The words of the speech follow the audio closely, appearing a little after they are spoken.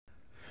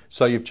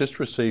So you've just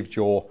received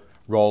your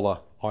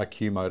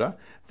RollerIQ motor.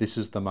 This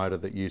is the motor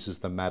that uses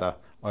the Matter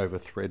over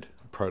Thread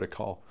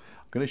protocol.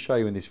 I'm going to show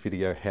you in this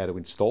video how to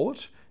install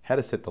it, how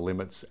to set the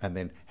limits, and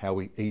then how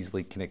we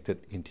easily connect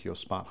it into your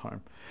smart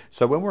home.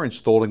 So when we're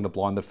installing the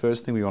blind, the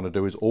first thing we want to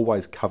do is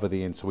always cover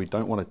the end. So we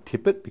don't want to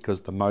tip it because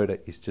the motor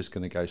is just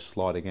going to go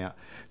sliding out.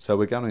 So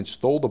we're going to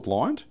install the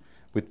blind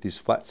with this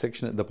flat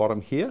section at the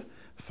bottom here,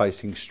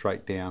 facing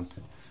straight down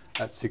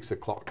at 6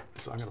 o'clock.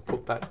 So I'm going to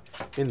put that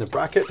in the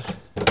bracket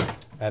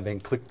and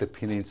then click the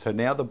pin in. So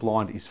now the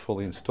blind is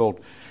fully installed.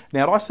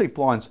 Now at iSeek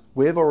Blinds,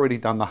 we've already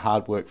done the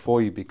hard work for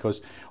you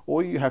because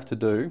all you have to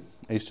do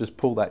is just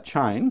pull that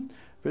chain,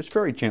 just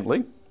very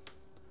gently.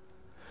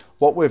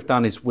 What we've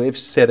done is we've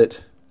set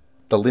it,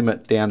 the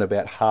limit down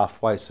about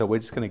halfway. So we're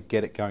just going to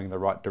get it going in the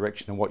right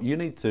direction. And what you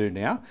need to do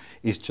now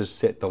is just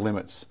set the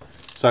limits.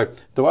 So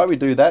the way we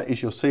do that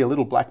is you'll see a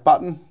little black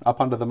button up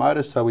under the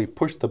motor. So we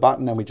push the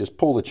button and we just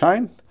pull the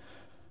chain.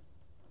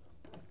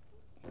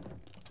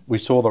 We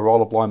saw the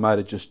roller blind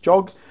motor just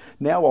jog.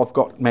 Now I've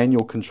got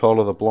manual control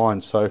of the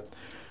blind. So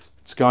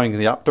it's going in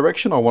the up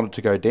direction. I want it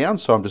to go down.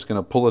 So I'm just going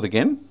to pull it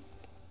again.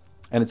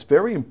 And it's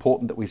very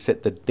important that we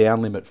set the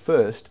down limit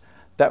first.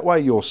 That way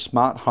your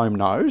smart home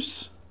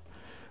knows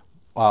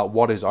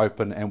what is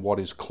open and what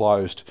is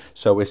closed.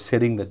 So we're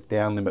setting the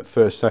down limit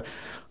first. So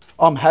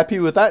I'm happy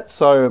with that.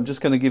 So I'm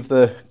just going to give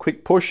the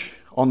quick push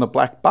on the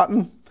black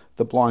button.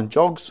 The blind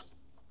jogs.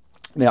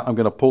 Now I'm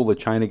going to pull the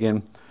chain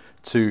again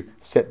to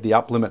set the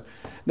up limit.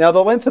 Now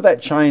the length of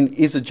that chain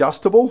is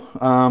adjustable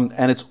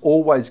and it's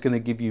always going to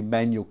give you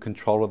manual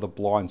control of the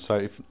blind. So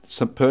if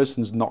some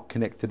person's not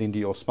connected into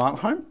your smart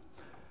home,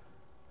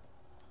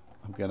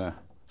 I'm going to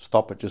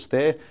stop it just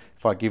there.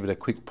 If I give it a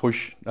quick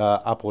push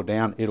up or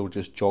down, it'll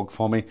just jog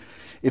for me.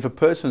 If a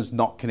person's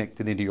not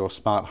connected into your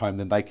smart home,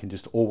 then they can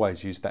just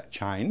always use that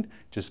chain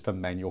just for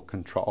manual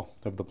control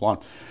of the blind.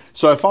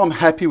 So if I'm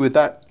happy with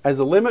that as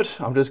a limit,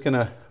 I'm just going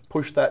to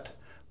push that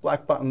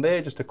black button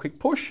there, just a quick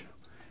push.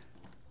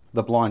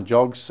 The blind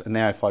jogs, and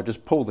now if I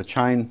just pull the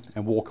chain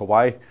and walk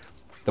away,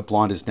 the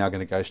blind is now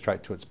going to go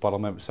straight to its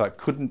bottom limit. So it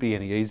couldn't be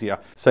any easier.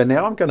 So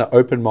now I'm going to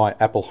open my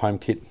Apple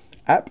HomeKit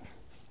app.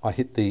 I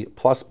hit the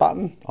plus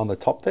button on the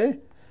top there.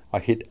 I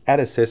hit add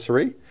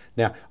accessory.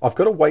 Now I've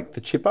got to wake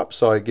the chip up,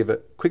 so I give a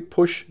quick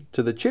push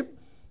to the chip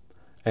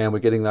and we're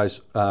getting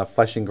those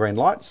flashing green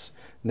lights.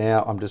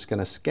 Now I'm just going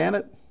to scan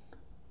it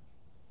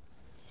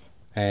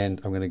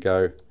and I'm going to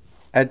go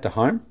add to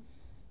home,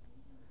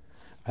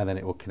 and then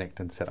it will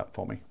connect and set up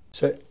for me.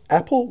 So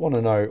Apple want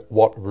to know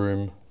what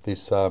room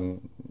this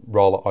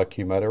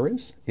RollerIQ motor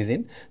is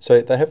in.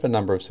 So they have a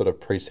number of sort of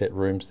preset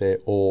rooms there,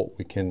 or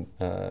we can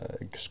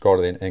scroll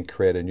to the end and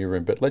create a new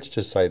room. But let's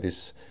just say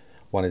this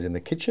one is in the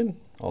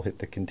kitchen. I'll hit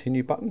the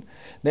continue button.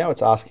 Now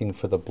it's asking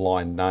for the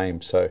blind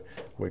name. So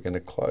we're going to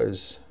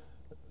close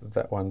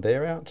that one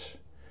there out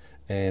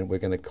and we're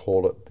going to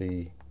call it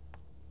the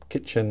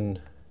kitchen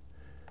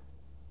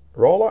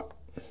roller.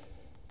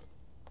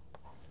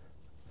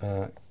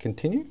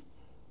 Continue,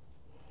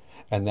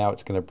 and now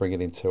it's going to bring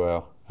it into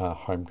our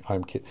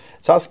HomeKit.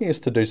 It's asking us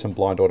to do some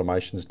blind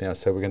automations now,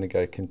 so we're going to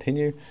go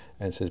continue,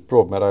 and it says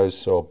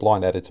Broadmeadows or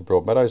blind added to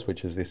Broadmeadows,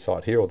 which is this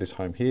site here or this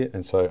home here,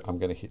 and so I'm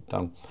going to hit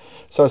done.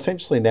 So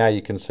essentially now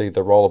you can see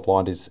the roller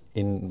blind is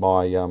in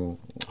my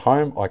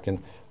home. I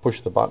can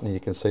push the button and you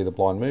can see the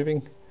blind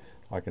moving.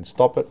 I can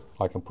stop it,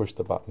 I can push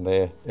the button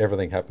there,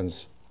 everything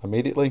happens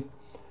immediately.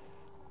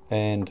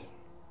 And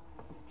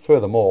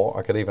furthermore,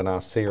 I could even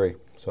ask Siri.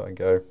 So I can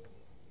go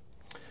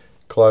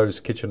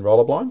close kitchen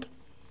roller blind,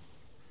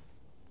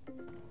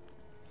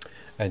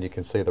 and you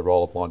can see the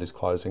roller blind is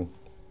closing.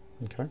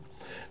 Okay.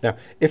 Now,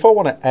 if I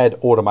want to add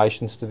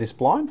automations to this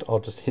blind, I'll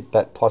just hit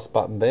that plus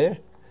button there,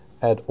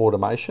 add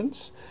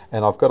automations,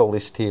 and I've got a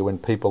list here when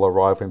people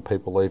arrive, when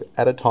people leave,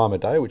 at a time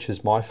of day, which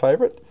is my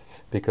favorite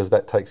because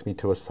that takes me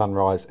to a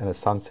sunrise and a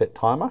sunset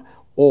timer,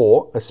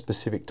 or a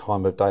specific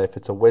time of day. If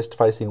it's a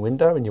west-facing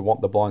window and you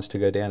want the blinds to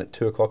go down at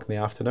 2 o'clock in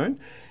the afternoon,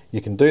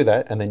 you can do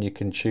that, and then you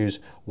can choose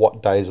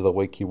what days of the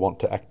week you want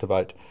to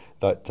activate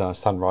that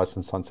sunrise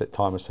and sunset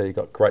timer. So you've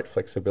got great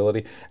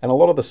flexibility, and a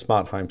lot of the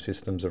smart home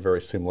systems are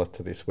very similar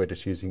to this. We're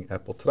just using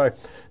Apple today.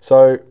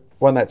 So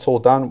when that's all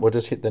done, we'll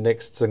just hit the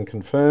next and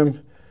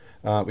confirm.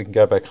 We can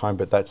go back home,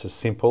 but that's as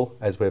simple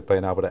as we've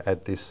been able to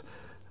add this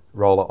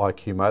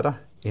RollerIQ motor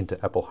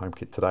into Apple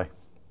HomeKit today.